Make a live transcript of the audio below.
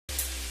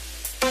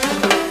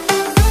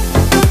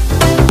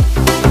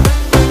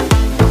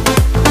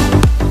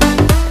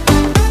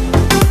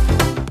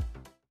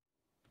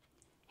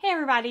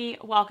everybody,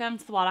 welcome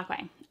to the 𝐂𝐸𝐿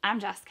Way.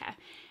 I'm Jessica,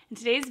 and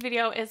today's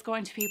video is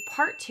going to be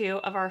part 2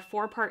 of our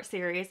 4-part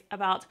series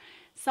about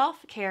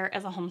self-care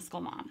as a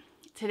homeschool mom.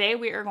 Today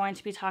we are going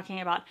to be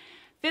talking about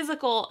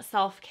physical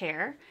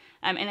self-care,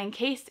 and in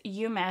case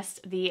you missed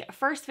the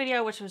first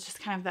video, which was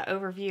just kind of the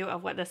overview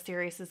of what this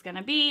series is going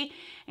to be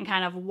and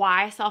kind of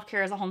why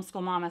self-care as a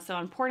homeschool mom is so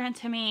important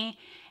to me,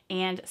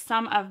 and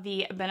some of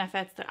the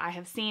benefits that I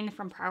have seen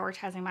from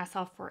prioritizing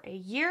myself for a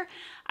year,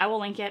 I will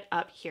link it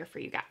up here for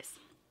you guys.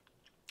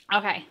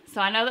 Okay,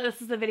 so I know that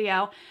this is a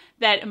video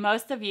that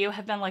most of you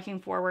have been looking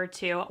forward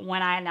to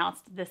when I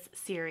announced this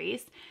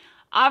series.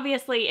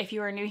 Obviously, if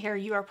you are new here,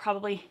 you are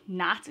probably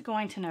not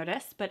going to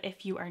notice, but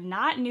if you are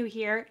not new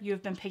here,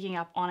 you've been picking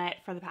up on it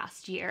for the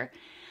past year.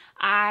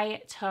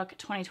 I took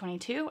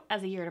 2022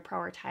 as a year to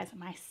prioritize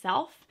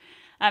myself,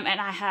 and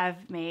I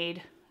have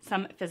made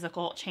some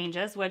physical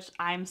changes, which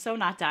I'm so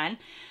not done,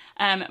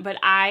 but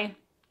I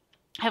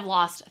have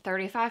lost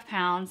 35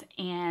 pounds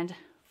and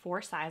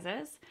 4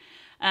 sizes.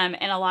 And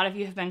a lot of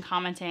you have been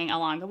commenting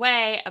along the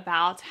way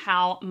about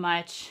how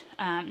much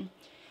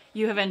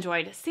you have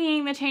enjoyed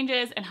seeing the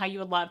changes and how you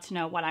would love to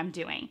know what I'm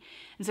doing.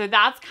 And so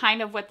that's kind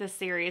of what this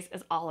series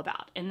is all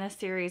about. In this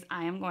series,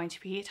 I am going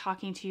to be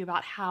talking to you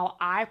about how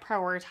I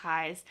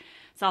prioritize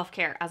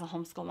self-care as a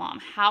homeschool mom,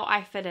 how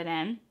I fit it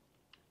in,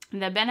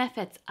 the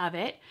benefits of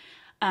it,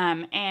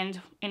 and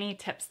any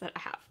tips that I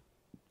have.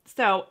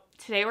 So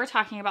today we're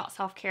talking about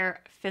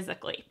self-care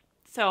physically.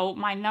 So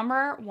my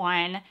number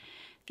one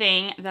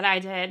thing that I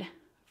did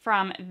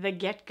from the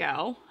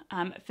get-go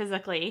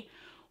physically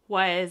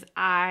was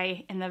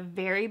in the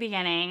very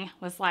beginning,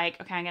 was like,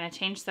 okay, I'm going to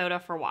change soda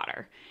for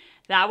water.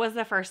 That was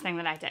the first thing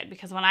that I did,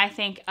 because when I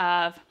think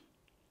of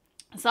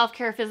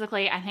self-care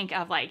physically, I think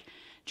of like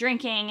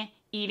drinking,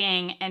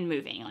 eating, and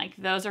moving. Like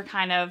those are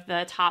kind of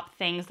the top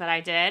things that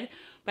I did.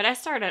 But I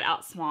started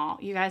out small,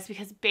 you guys,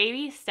 because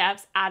baby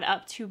steps add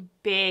up to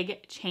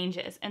big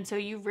changes. And so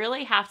you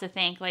really have to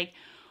think like,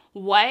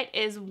 what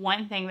is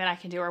one thing that I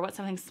can do, or what's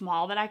something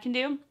small that I can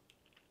do?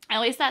 At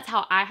least that's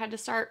how I had to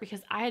start,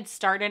 because I had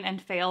started and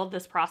failed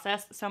this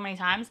process so many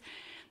times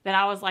that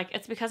I was like,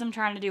 it's because I'm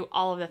trying to do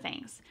all of the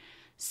things.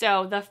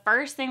 So the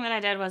first thing that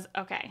I did was,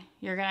 okay,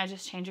 you're going to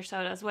just change your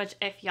sodas, which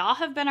if y'all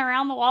have been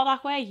around the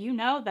𝐂𝐸𝐿 Way, you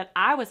know that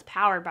I was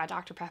powered by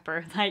Dr.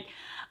 Pepper. Like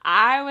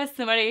I was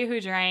somebody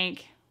who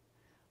drank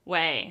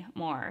way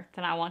more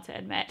than I want to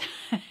admit.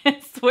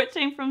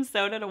 Switching from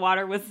soda to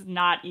water was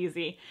not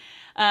easy.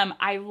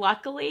 I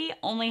luckily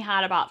only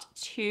had about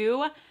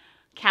 2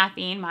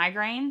 caffeine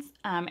migraines,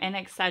 and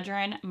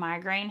𝐒𝐻ZRIN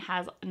migraine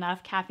has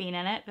enough caffeine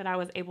in it that I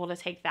was able to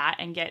take that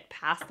and get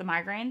past the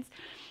migraines.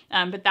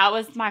 But that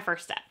was my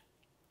first step,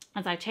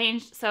 as I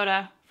changed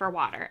soda for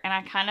water, and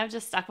I kind of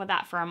just stuck with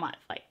that for a month.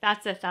 Like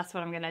that's it, that's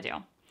what I'm going to do.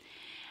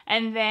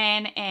 And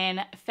then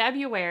in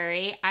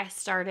February, I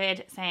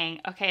started saying,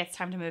 okay, it's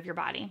time to move your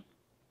body.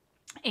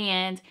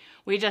 And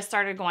we just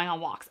started going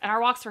on walks, and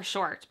our walks were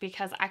short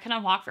because I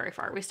couldn't walk very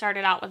far. We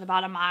started out with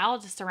about a mile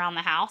just around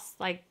the house,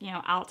 like, you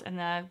know, out in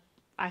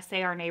I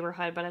say our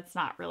neighborhood, but it's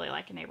not really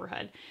like a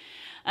neighborhood.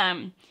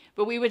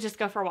 But we would just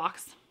go for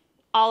walks.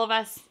 All of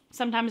us,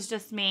 sometimes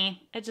just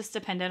me. It just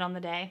depended on the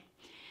day.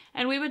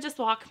 And we would just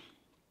walk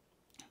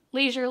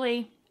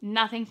leisurely,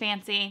 nothing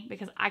fancy,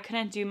 because I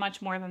couldn't do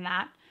much more than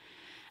that.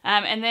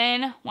 And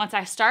then once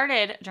I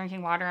started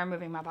drinking water and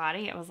moving my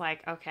body, it was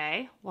like,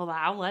 okay, well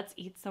now let's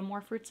eat some more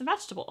fruits and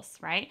vegetables,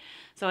 right?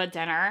 So at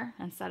dinner,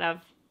 instead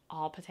of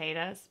all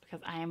potatoes, because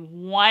I am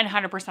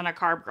 100% a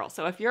carb girl.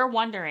 So if you're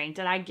wondering,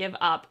 did I give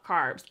up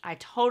carbs? I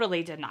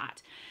totally did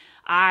not.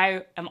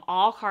 I am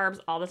all carbs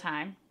all the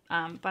time,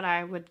 but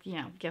I would,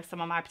 give some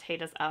of my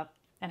potatoes up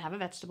and have a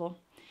vegetable.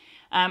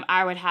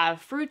 I would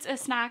have fruits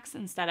as snacks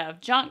instead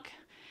of junk,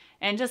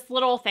 and just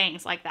little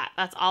things like that.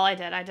 That's all I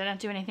did. I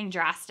didn't do anything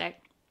drastic.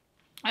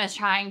 I was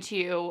trying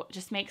to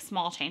just make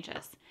small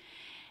changes.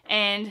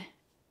 And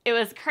it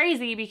was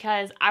crazy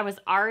because I was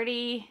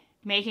already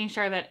making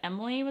sure that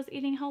Emily was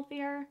eating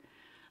healthier,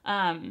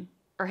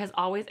 or has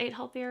always ate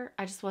healthier.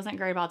 I just wasn't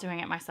great about doing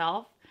it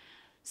myself.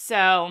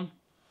 So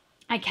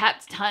I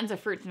kept tons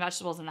of fruits and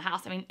vegetables in the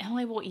house. I mean,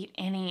 Emily will eat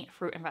any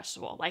fruit and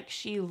vegetable. Like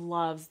she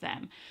loves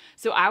them.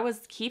 So I was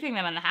keeping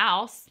them in the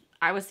house.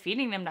 I was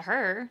feeding them to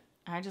her.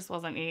 I just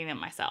wasn't eating them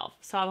myself.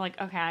 So I'm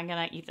like, okay, I'm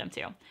going to eat them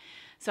too.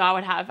 So I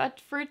would have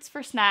fruits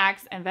for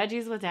snacks and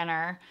veggies with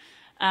dinner.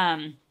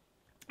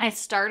 I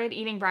started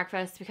eating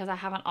breakfast because I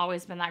haven't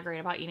always been that great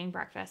about eating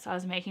breakfast. So I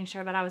was making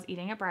sure that I was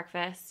eating at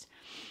breakfast.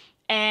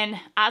 And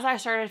as I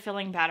started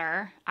feeling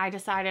better, I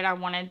decided I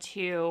wanted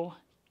to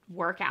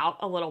work out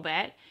a little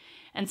bit.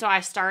 And so I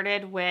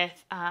started with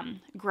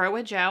Grow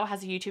with Jo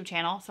has a YouTube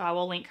channel. So I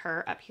will link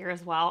her up here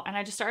as well. And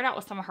I just started out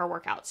with some of her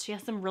workouts. She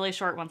has some really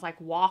short ones,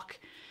 like walk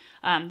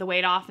the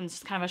weight off, and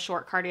just kind of a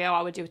short cardio.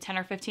 I would do 10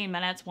 or 15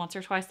 minutes once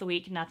or twice a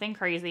week, nothing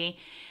crazy.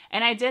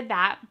 And I did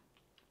that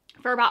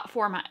for about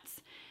 4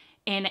 months.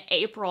 In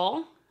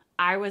April,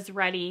 I was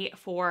ready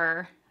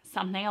for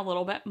something a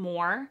little bit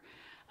more.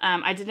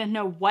 I didn't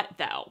know what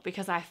though,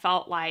 because I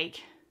felt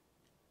like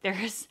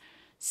there's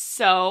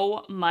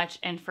so much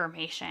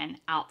information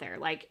out there,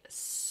 like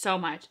so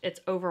much.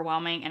 It's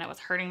overwhelming, and it was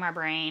hurting my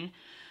brain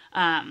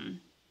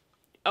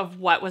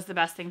of what was the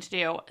best thing to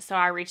do. So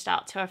I reached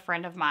out to a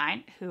friend of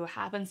mine who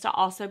happens to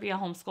also be a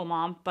homeschool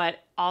mom,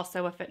 but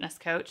also a fitness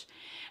coach.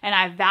 And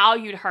I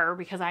valued her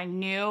because I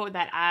knew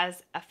that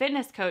as a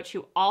fitness coach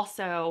who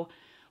also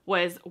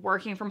was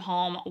working from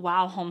home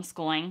while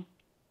homeschooling,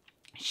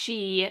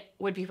 she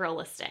would be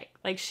realistic.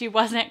 Like, she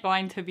wasn't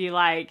going to be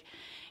like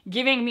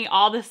giving me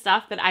all the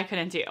stuff that I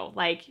couldn't do.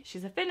 Like,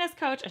 she's a fitness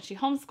coach and she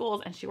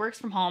homeschools and she works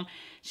from home.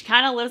 She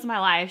kind of lives my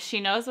life.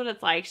 She knows what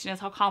it's like. She knows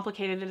how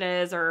complicated it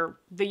is or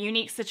the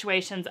unique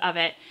situations of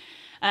it.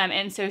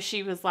 And so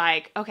she was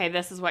like, okay,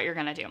 this is what you're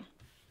going to do.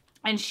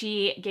 And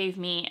she gave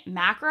me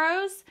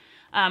macros,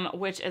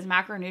 which is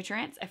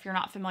macronutrients. If you're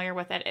not familiar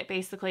with it, it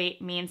basically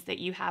means that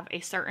you have a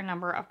certain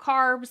number of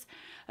carbs,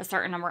 a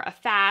certain number of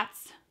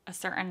fats, a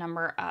certain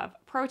number of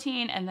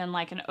protein, and then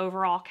like an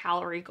overall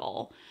calorie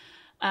goal.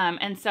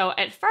 And so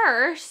at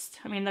first,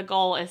 I mean, the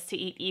goal is to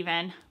eat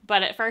even,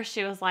 but at first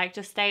she was like,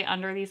 just stay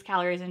under these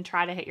calories and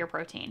try to hit your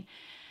protein.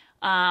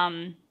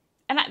 And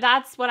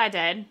that's what I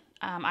did.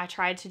 I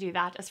tried to do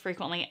that as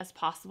frequently as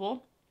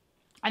possible.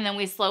 And then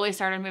we slowly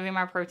started moving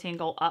my protein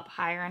goal up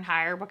higher and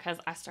higher because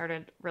I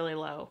started really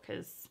low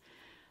because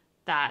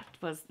that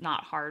was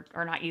not hard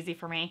or not easy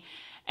for me.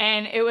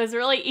 And it was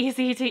really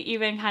easy to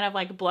even kind of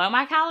like blow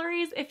my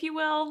calories, if you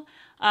will,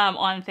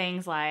 on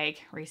things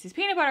like Reese's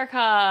peanut butter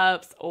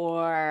cups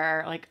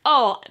or like,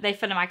 oh, they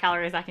fit in my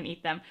calories, I can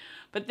eat them.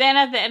 But then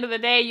at the end of the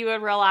day, you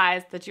would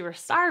realize that you were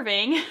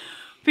starving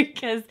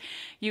because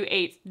you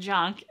ate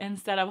junk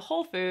instead of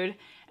whole food.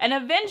 And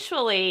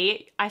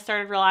eventually I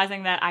started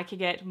realizing that I could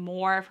get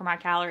more for my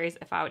calories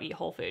if I would eat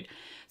whole food.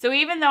 So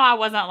even though I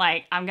wasn't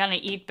like, I'm going to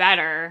eat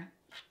better,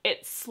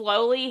 it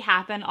slowly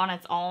happened on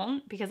its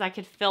own because I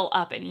could fill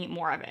up and eat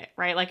more of it,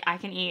 right? Like, I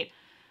can eat,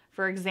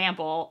 for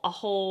example, a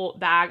whole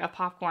bag of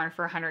popcorn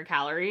for 100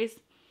 calories,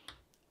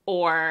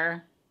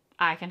 or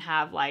I can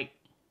have like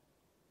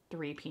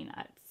 3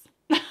 peanuts.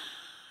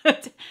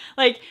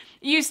 Like,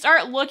 you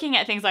start looking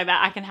at things like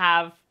that. I can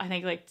have, I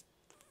think, like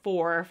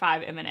 4 or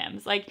 5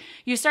 M&Ms. Like,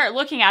 you start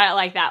looking at it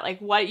like that, like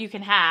what you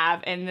can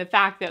have, and the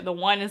fact that the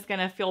one is going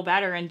to feel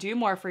better and do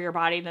more for your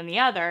body than the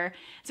other.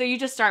 So you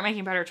just start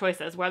making better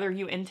choices, whether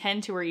you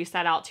intend to or you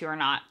set out to or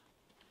not.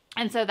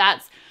 And so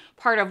that's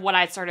part of what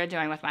I started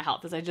doing with my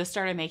health, is I just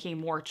started making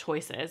more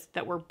choices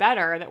that were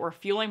better, that were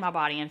fueling my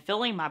body and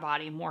filling my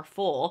body more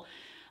full,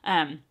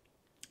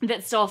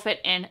 that still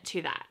fit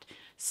into that.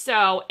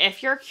 So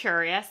if you're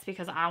curious,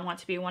 because I want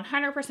to be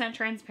 100%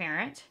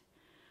 transparent,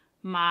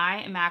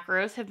 my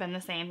macros have been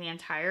the same the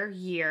entire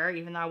year.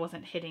 Even though I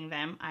wasn't hitting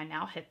them, I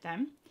now hit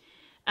them.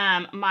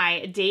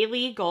 My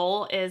daily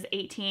goal is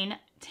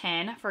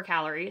 1810 for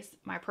calories.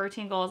 My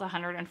protein goal is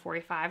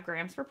 145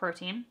 grams for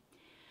protein.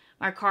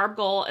 My carb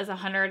goal is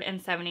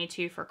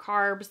 172 for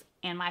carbs,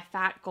 and my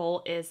fat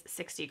goal is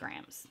 60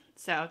 grams.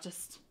 So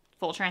just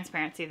full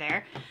transparency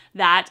there.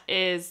 That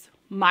is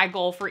my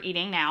goal for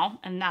eating now,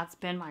 and that's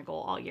been my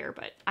goal all year,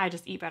 but I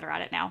just eat better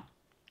at it now.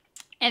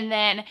 And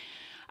then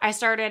I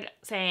started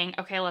saying,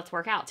 okay, let's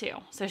work out too.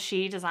 So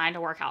she designed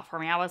a workout for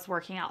me. I was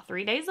working out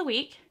 3 days a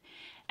week,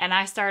 and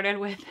I started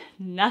with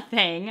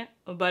nothing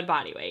but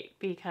body weight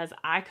because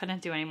I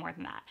couldn't do any more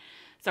than that.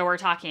 So we're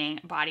talking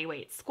body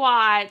weight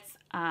squats.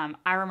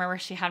 I remember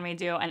she had me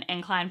do an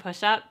incline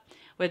push-up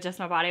with just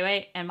my body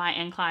weight, and my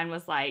incline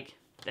was like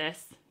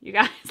this, you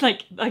guys,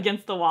 like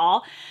against the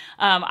wall.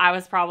 I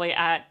was probably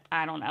at,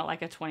 I don't know,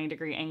 like a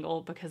 20-degree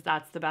angle because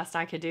that's the best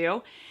I could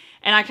do.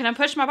 And I couldn't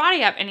push my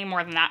body up any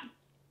more than that.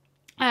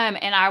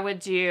 And I would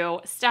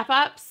do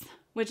step-ups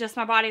with just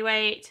my body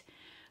weight.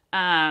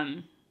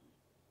 But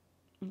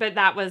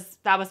that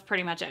was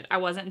pretty much it. I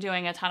wasn't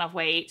doing a ton of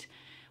weight.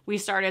 We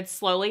started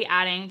slowly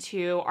adding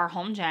to our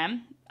home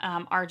gym.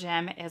 Our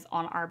gym is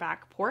on our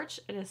back porch.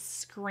 It is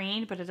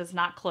screened, but it is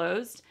not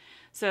closed.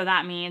 So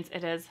that means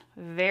it is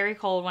very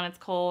cold when it's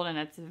cold and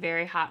it's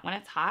very hot when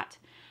it's hot.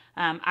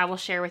 I will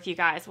share with you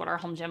guys what our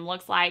home gym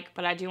looks like,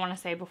 but I do want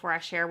to say before I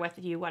share with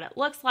you what it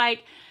looks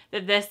like,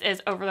 that this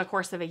is over the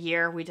course of a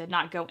year. We did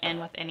not go in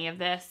with any of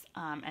this.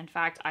 In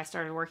fact, I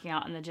started working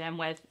out in the gym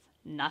with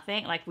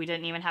nothing. Like, we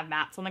didn't even have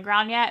mats on the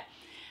ground yet.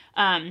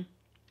 And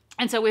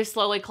so we've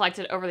slowly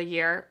collected over the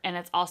year, and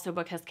it's also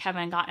because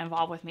Kevin got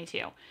involved with me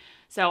too.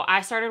 So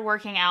I started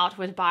working out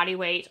with body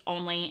weight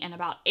only in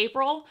about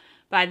April.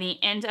 By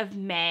the end of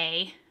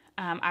May,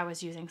 I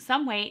was using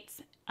some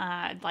weights,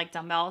 like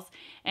dumbbells,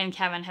 and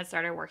Kevin had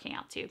started working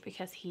out too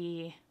because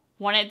he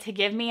wanted to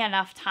give me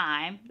enough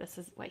time, this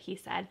is what he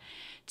said,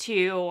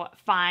 to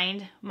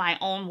find my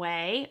own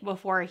way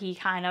before he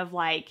kind of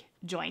like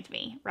joined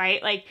me,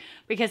 right? Like,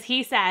 because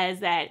he says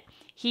that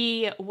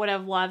he would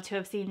have loved to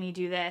have seen me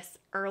do this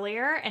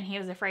earlier, and he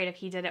was afraid if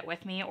he did it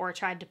with me or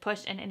tried to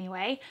push in any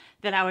way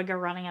that I would go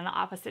running in the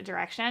opposite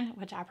direction,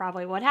 which I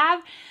probably would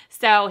have.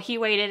 So he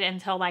waited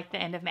until like the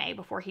end of May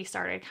before he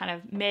started, kind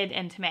of mid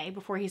into May,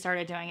 before he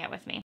started doing it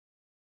with me.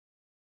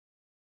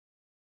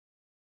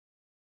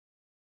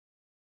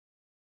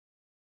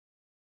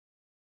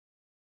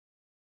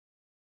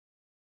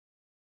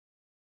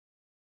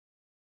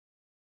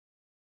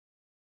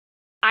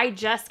 I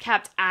just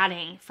kept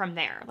adding from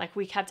there. Like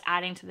we kept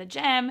adding to the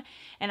gym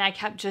and I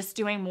kept just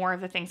doing more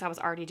of the things I was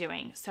already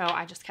doing. So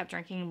I just kept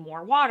drinking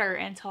more water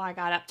until I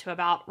got up to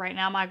about, right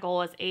now my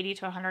goal is 80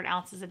 to 100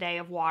 ounces a day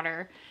of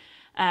water.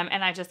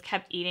 And I just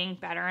kept eating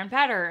better and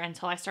better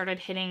until I started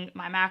hitting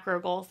my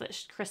macro goals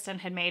that Kristen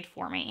had made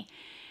for me.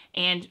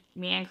 And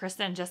me and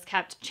Kristen just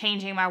kept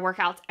changing my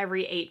workouts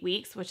every 8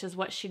 weeks, which is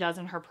what she does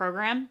in her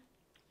program.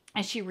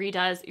 And she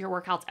redoes your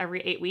workouts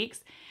every 8 weeks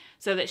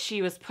so that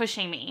she was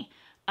pushing me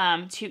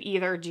to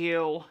either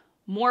do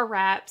more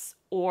reps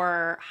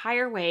or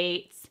higher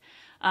weights.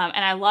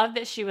 And I love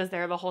that she was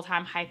there the whole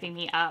time hyping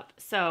me up.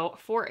 So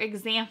for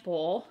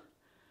example,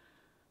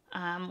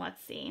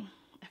 let's see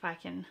if I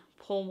can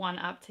pull one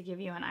up to give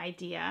you an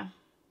idea.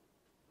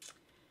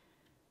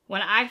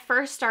 When I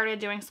first started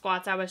doing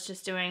squats, I was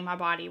just doing my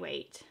body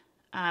weight.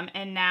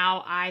 And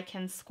now I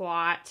can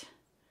squat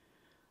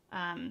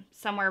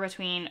somewhere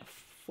between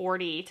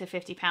 40 to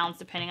 50 pounds,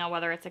 depending on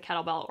whether it's a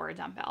kettlebell or a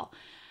dumbbell.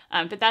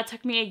 But that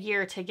took me a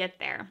year to get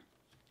there.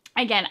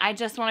 Again, I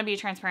just want to be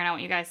transparent. I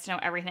want you guys to know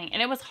everything.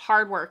 And it was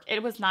hard work.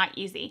 It was not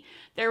easy.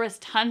 There was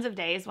tons of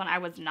days when I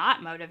was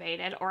not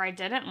motivated or I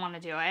didn't want to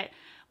do it,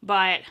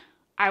 but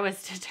I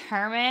was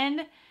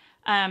determined,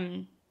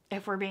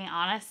 if we're being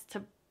honest,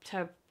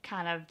 to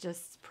kind of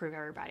just prove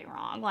everybody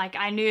wrong. Like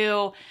I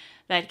knew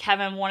that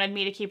Kevin wanted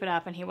me to keep it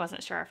up and he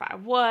wasn't sure if I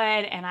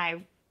would. And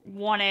I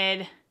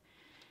wanted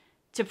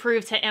to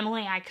prove to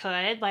Emily I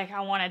could. Like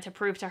I wanted to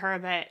prove to her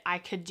that I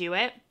could do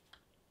it.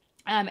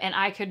 And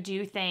I could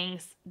do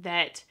things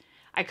that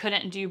I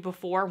couldn't do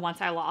before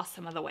once I lost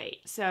some of the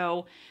weight.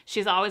 So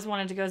she's always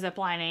wanted to go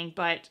ziplining,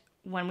 but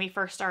when we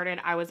first started,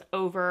 I was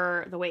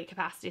over the weight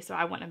capacity, so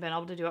I wouldn't have been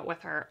able to do it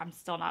with her. I'm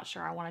still not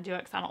sure I want to do it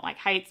because I don't like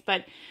heights,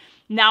 but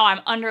now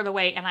I'm under the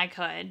weight and I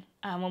could.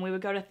 When we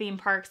would go to theme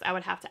parks, I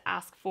would have to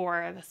ask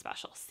for the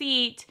special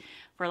seat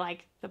for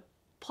like the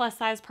plus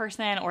size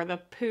person or the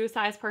poo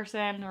size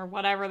person or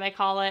whatever they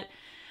call it,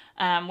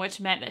 which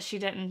meant that she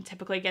didn't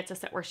typically get to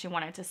sit where she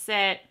wanted to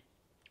sit.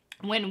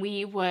 When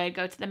we would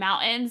go to the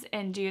mountains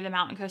and do the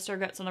mountain coaster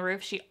goats on the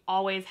roof, she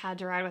always had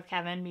to ride with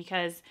Kevin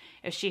because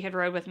if she had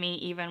rode with me,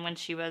 even when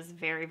she was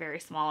very, very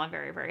small and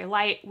very, very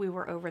light, we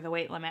were over the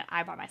weight limit.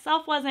 I by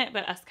myself wasn't,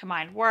 but us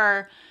combined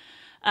were.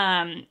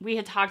 We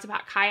had talked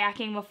about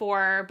kayaking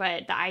before,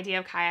 but the idea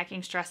of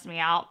kayaking stressed me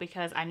out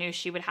because I knew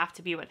she would have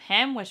to be with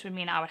him, which would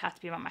mean I would have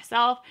to be by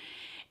myself.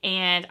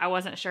 And I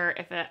wasn't sure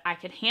if I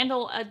could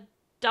handle a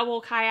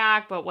double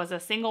kayak, but was a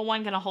single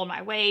one going to hold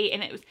my weight?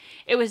 And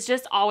it was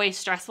just always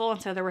stressful.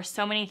 And so there were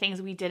so many things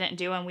we didn't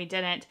do and we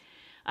didn't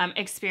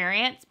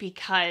experience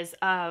because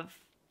of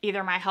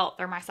either my health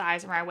or my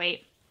size or my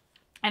weight.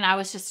 And I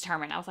was just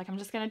determined. I was like, I'm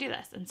just going to do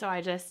this. And so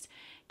I just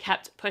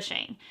kept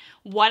pushing.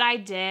 What I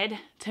did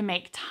to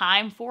make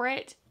time for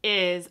it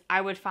is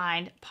I would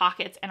find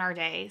pockets in our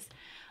days.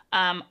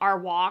 Our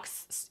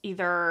walks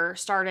either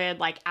started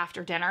like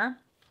after dinner.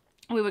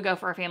 We would go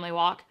for a family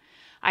walk.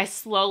 I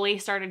slowly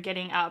started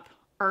getting up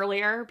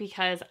earlier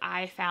because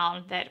I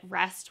found that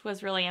rest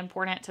was really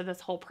important to this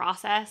whole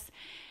process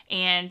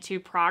and to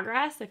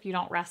progress. If you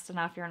don't rest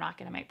enough, you're not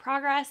going to make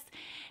progress.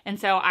 And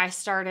so I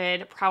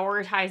started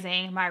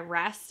prioritizing my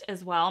rest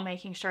as well,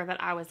 making sure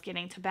that I was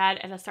getting to bed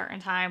at a certain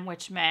time,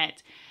 which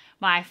meant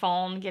my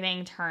phone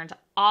getting turned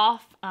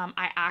off.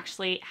 I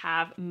actually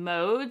have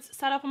modes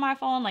set up on my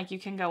phone. Like you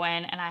can go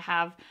in and I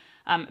have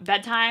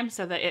bedtime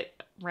so that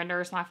it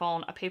renders my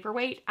phone a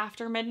paperweight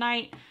after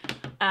midnight.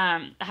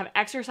 I have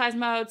exercise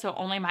mode, so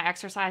only my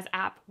exercise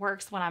app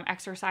works when I'm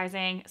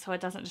exercising, so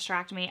it doesn't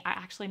distract me. I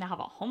actually now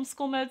have a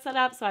homeschool mode set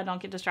up, so I don't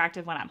get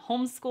distracted when I'm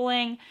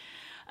homeschooling.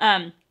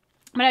 But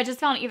I just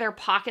found either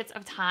pockets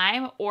of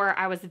time or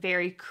I was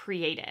very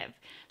creative.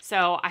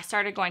 So I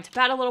started going to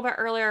bed a little bit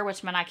earlier,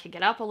 which meant I could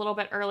get up a little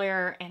bit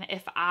earlier. And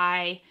if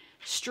I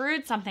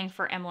strewed something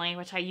for Emily,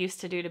 which I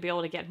used to do to be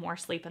able to get more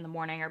sleep in the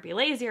morning or be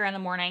lazier in the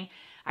morning,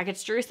 I could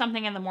strew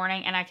something in the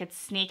morning and I could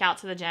sneak out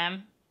to the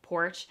gym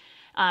porch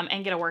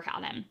and get a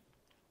workout in.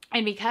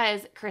 And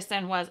because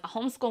Kristen was a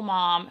homeschool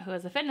mom who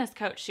is a fitness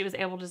coach, she was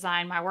able to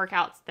design my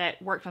workouts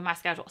that worked with my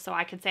schedule. So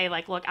I could say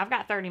like, look, I've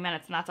got 30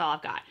 minutes and that's all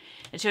I've got.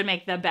 It should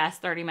make the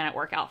best 30-minute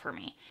workout for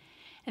me.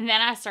 And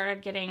then I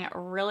started getting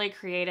really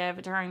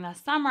creative during the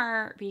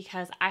summer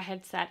because I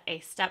had set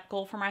a step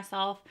goal for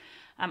myself.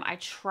 I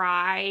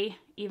try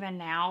even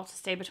now to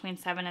stay between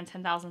 7,000 and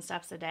 10,000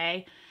 steps a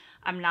day.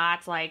 I'm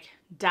not like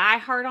die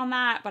hard on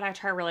that, but I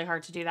try really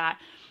hard to do that.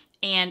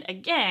 And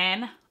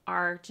again,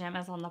 our gym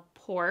is on the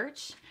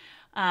porch,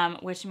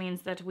 which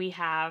means that we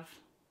have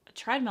a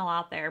treadmill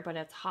out there, but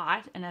it's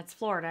hot and it's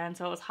Florida. And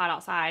so it was hot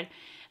outside.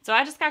 So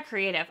I just got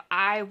creative.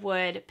 I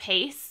would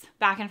pace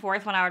back and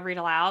forth when I would read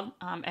aloud.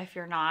 If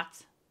you're not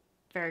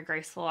very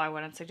graceful, I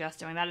wouldn't suggest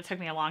doing that. It took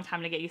me a long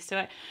time to get used to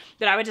it,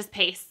 but I would just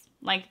pace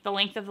like the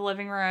length of the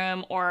living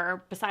room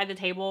or beside the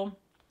table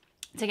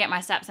to get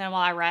my steps in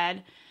while I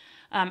read.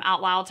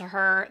 Out loud to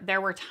her. There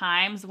were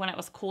times when it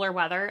was cooler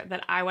weather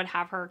that I would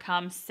have her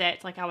come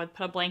sit, like I would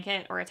put a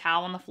blanket or a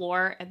towel on the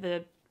floor at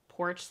the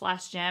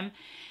porch/gym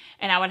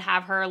and I would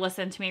have her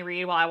listen to me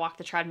read while I walked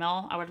the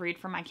treadmill. I would read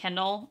from my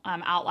Kindle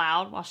out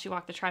loud while she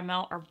walked the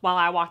treadmill, or while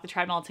I walked the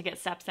treadmill to get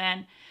steps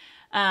in.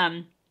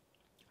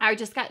 I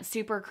just got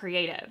super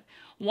creative.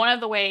 One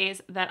of the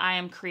ways that I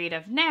am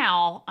creative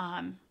now,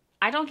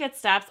 I don't get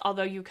steps,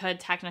 although you could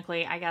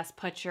technically, I guess,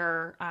 put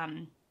your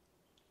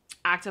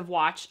active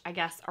watch, I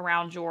guess,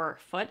 around your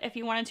foot if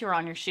you wanted to, or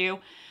on your shoe,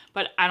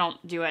 but I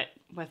don't do it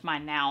with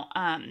mine now.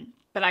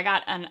 But I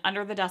got an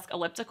under the desk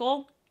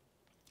elliptical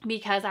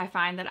because I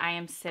find that I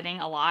am sitting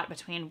a lot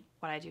between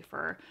what I do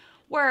for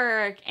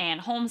work and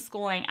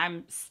homeschooling.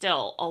 I'm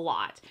still a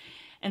lot.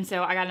 And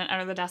so I got an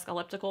under the desk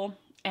elliptical,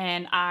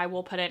 and I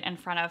will put it in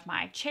front of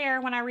my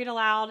chair when I read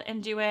aloud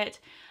and do it.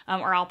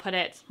 Or I'll put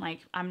it,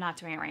 like, I'm not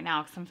doing it right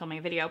now because I'm filming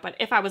a video, but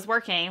if I was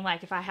working,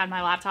 like if I had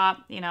my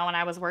laptop, you know, when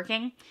I was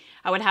working,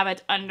 I would have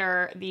it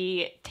under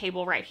the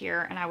table right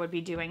here, and I would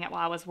be doing it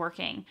while I was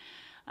working.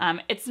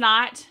 It's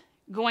not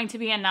going to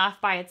be enough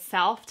by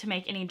itself to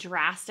make any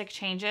drastic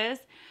changes,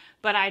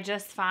 but I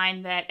just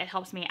find that it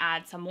helps me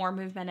add some more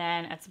movement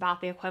in. It's about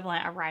the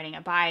equivalent of riding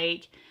a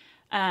bike.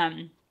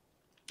 And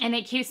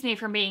it keeps me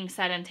from being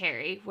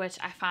sedentary, which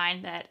I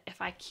find that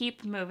if I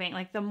keep moving,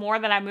 like the more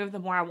that I move, the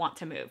more I want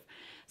to move.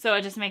 So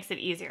it just makes it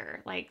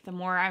easier. Like the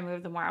more I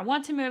move, the more I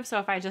want to move. So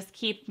if I just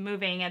keep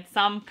moving at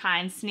some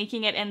kind,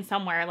 sneaking it in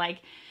somewhere,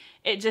 like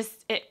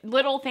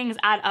little things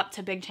add up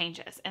to big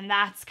changes. And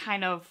that's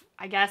kind of,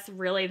 I guess,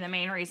 really the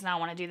main reason I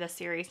want to do this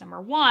series. Number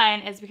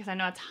one is because I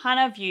know a ton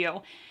of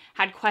you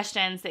had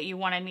questions that you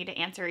wanted me to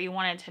answer. You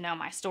wanted to know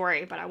my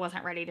story, but I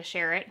wasn't ready to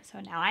share it. So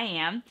now I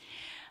am.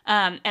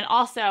 And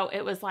also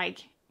it was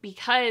like,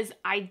 because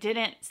I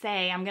didn't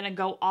say I'm going to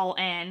go all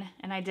in,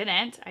 and I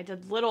didn't. I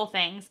did little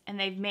things, and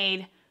they've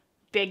made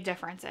big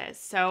differences.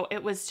 So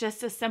it was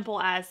just as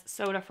simple as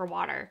soda for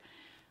water,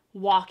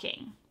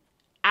 walking,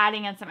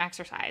 adding in some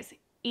exercise,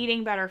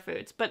 eating better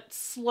foods, but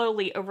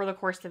slowly over the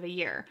course of a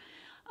year.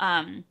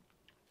 And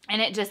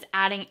it just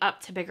adding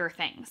up to bigger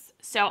things.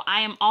 So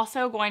I am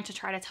also going to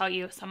try to tell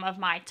you some of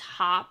my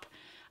top,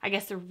 I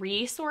guess,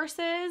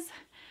 resources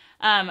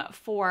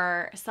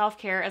for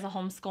self-care as a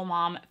homeschool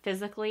mom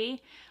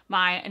physically.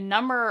 My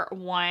number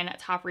one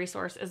top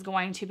resource is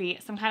going to be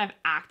some kind of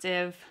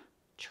active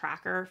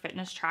tracker,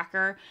 fitness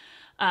tracker.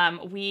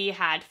 We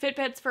had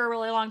Fitbits for a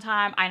really long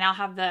time. I now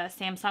have the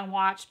Samsung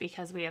watch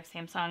because we have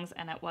Samsungs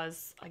and it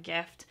was a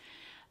gift.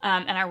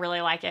 And I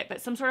really like it,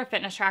 but some sort of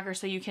fitness tracker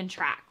so you can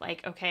track,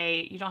 like,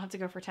 okay, you don't have to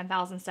go for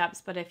 10,000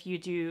 steps, but if you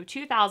do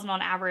 2,000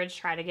 on average,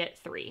 try to get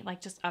 3, like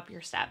just up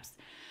your steps.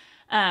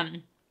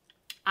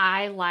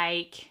 I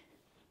like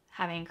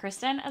having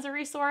Kristen as a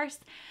resource,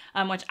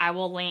 which I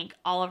will link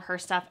all of her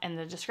stuff in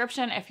the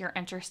description if you're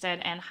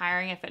interested in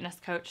hiring a fitness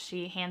coach.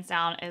 She hands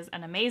down is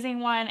an amazing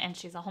one, and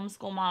she's a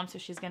homeschool mom, so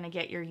she's going to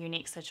get your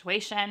unique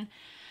situation.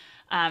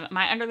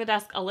 My under the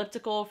desk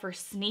elliptical for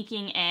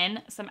sneaking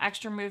in some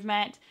extra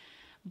movement.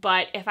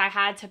 But if I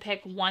had to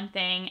pick one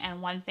thing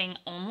and one thing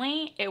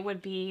only, it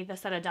would be the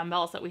set of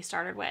dumbbells that we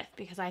started with,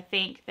 because I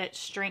think that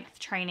strength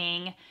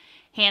training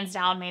hands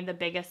down made the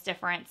biggest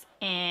difference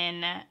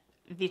in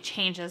the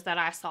changes that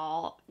I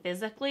saw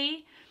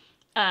physically,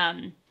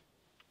 and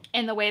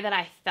the way that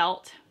I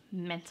felt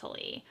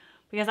mentally,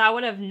 because I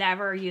would have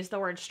never used the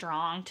word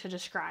strong to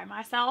describe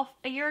myself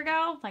a year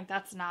ago. Like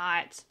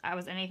I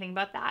was anything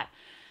but that.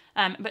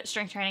 But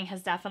strength training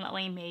has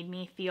definitely made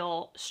me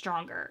feel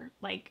stronger,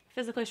 like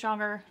physically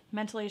stronger,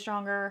 mentally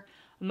stronger,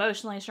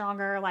 emotionally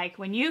stronger. Like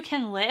when you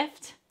can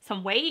lift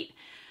some weight,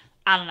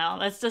 I don't know,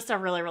 that's just a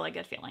really, really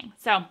good feeling.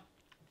 So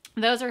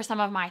those are some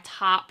of my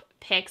top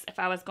picks if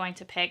I was going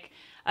to pick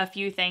a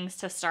few things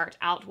to start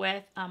out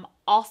with.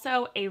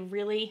 Also let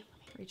me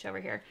reach over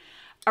here,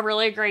 a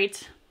really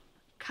great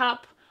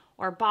cup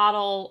or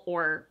bottle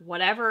or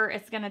whatever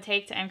it's going to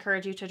take to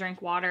encourage you to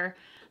drink water.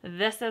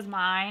 This is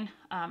mine.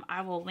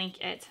 I will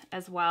link it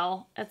as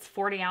well. It's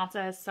 40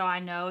 ounces, so I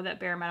know that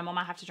bare minimum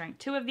I have to drink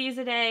 2 of these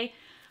a day.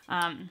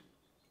 And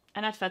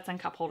it fits in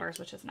cup holders,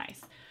 which is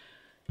nice.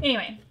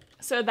 Anyway,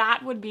 so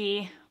that would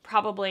be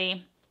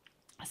probably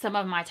some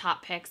of my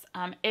top picks.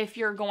 If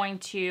you're going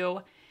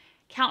to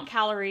count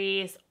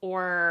calories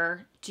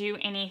or do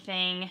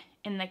anything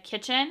in the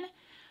kitchen,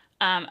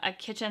 a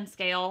kitchen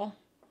scale,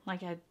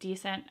 like a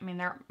decent, I mean,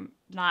 they're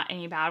not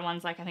any bad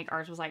ones. Like I think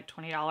ours was like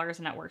 $20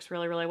 and it works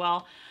really, really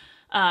well.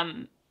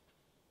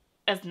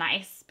 Is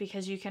nice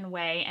because you can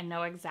weigh and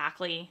know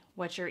exactly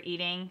what you're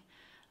eating.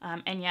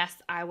 And yes,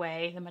 I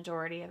weigh the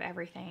majority of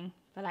everything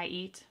that I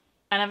eat.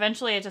 And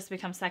eventually it just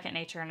becomes second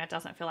nature and it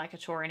doesn't feel like a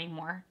chore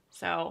anymore.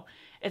 So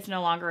it's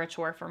no longer a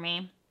chore for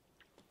me.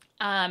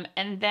 And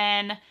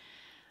then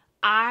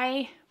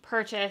I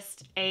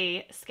purchased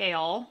a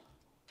scale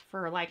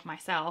for like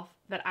myself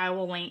that I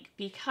will link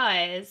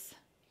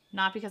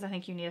not because I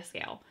think you need a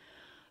scale,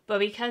 but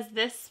because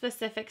this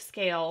specific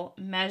scale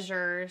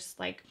measures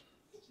like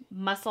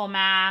muscle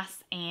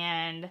mass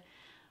and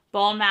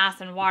bone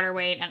mass and water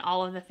weight and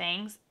all of the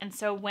things. And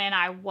so when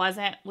I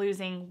wasn't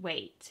losing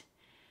weight,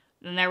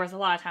 and there was a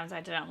lot of times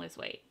I didn't lose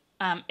weight,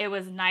 it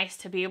was nice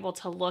to be able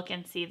to look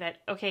and see that,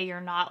 okay,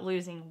 you're not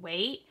losing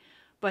weight,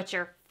 but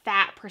you're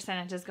fat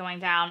percentage is going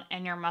down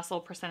and your muscle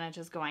percentage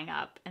is going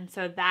up. And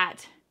so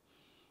that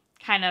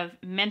kind of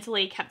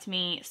mentally kept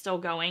me still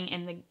going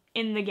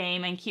in the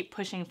game and keep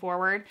pushing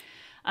forward,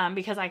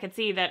 because I could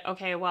see that,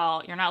 okay,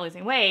 well, you're not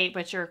losing weight,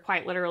 but you're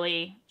quite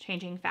literally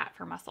changing fat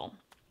for muscle.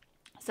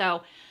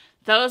 So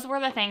those were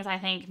the things I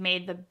think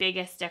made the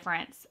biggest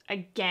difference.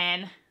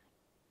 Again,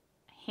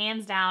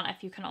 hands down,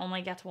 if you can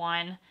only get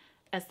one,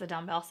 is the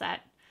dumbbell set.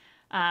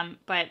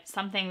 But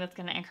something that's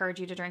going to encourage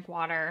you to drink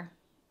water,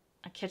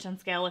 a kitchen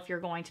scale if you're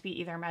going to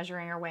be either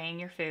measuring or weighing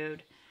your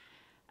food.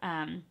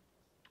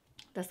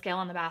 The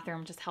scale in the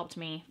bathroom just helped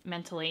me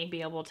mentally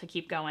be able to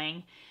keep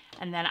going.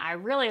 And then I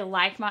really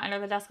like my under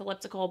the desk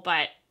elliptical,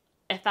 but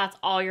if that's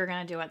all you're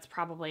going to do, it's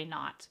probably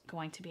not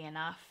going to be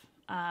enough.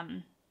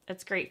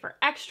 It's great for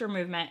extra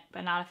movement,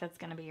 but not if it's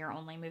going to be your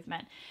only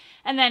movement.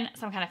 And then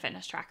some kind of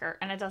fitness tracker.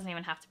 And it doesn't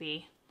even have to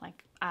be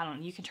like, I don't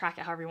know, you can track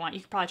it however you want. You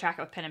could probably track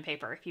it with pen and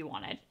paper if you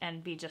wanted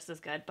and be just as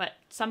good, but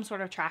some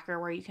sort of tracker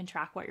where you can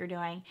track what you're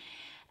doing.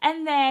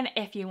 And then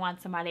if you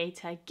want somebody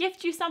to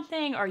gift you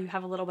something or you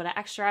have a little bit of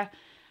extra,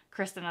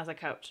 Kristen as a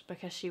coach,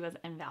 because she was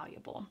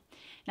invaluable.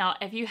 Now,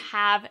 if you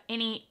have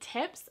any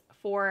tips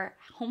for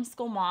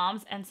homeschool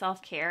moms and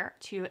self-care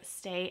to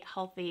stay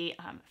healthy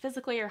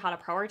physically, or how to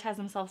prioritize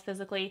themselves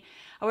physically,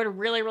 I would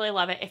really, really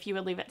love it if you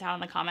would leave it down in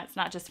the comments,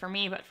 not just for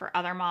me, but for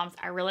other moms.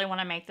 I really want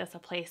to make this a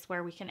place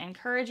where we can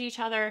encourage each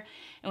other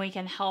and we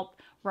can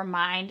help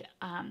remind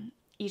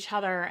each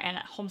other and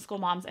homeschool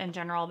moms in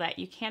general that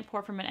you can't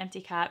pour from an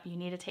empty cup. You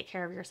need to take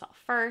care of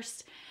yourself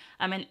first.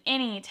 And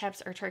any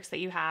tips or tricks that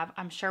you have,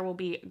 I'm sure will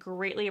be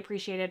greatly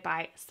appreciated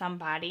by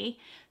somebody.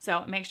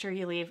 So make sure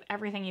you leave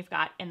everything you've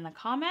got in the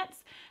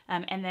comments,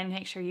 and then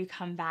make sure you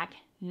come back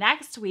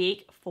next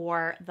week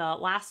for the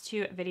last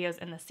 2 videos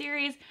in the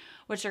series,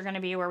 which are going to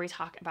be where we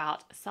talk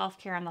about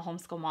self-care and the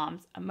homeschool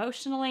moms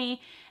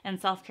emotionally and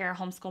self-care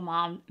homeschool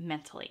mom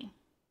mentally.